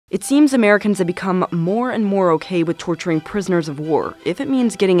It seems Americans have become more and more okay with torturing prisoners of war, if it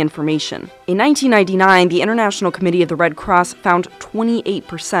means getting information. In 1999, the International Committee of the Red Cross found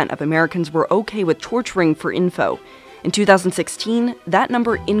 28% of Americans were okay with torturing for info. In 2016, that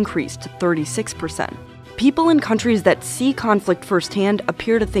number increased to 36%. People in countries that see conflict firsthand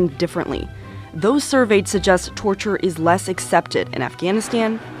appear to think differently. Those surveyed suggest torture is less accepted in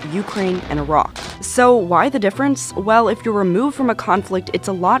Afghanistan, Ukraine, and Iraq. So why the difference? Well, if you're removed from a conflict, it's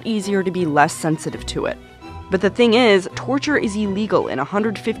a lot easier to be less sensitive to it. But the thing is, torture is illegal in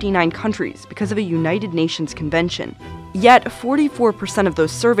 159 countries because of a United Nations convention. Yet, 44% of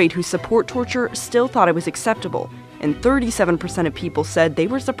those surveyed who support torture still thought it was acceptable, and 37% of people said they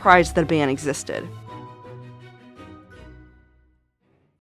were surprised that a ban existed.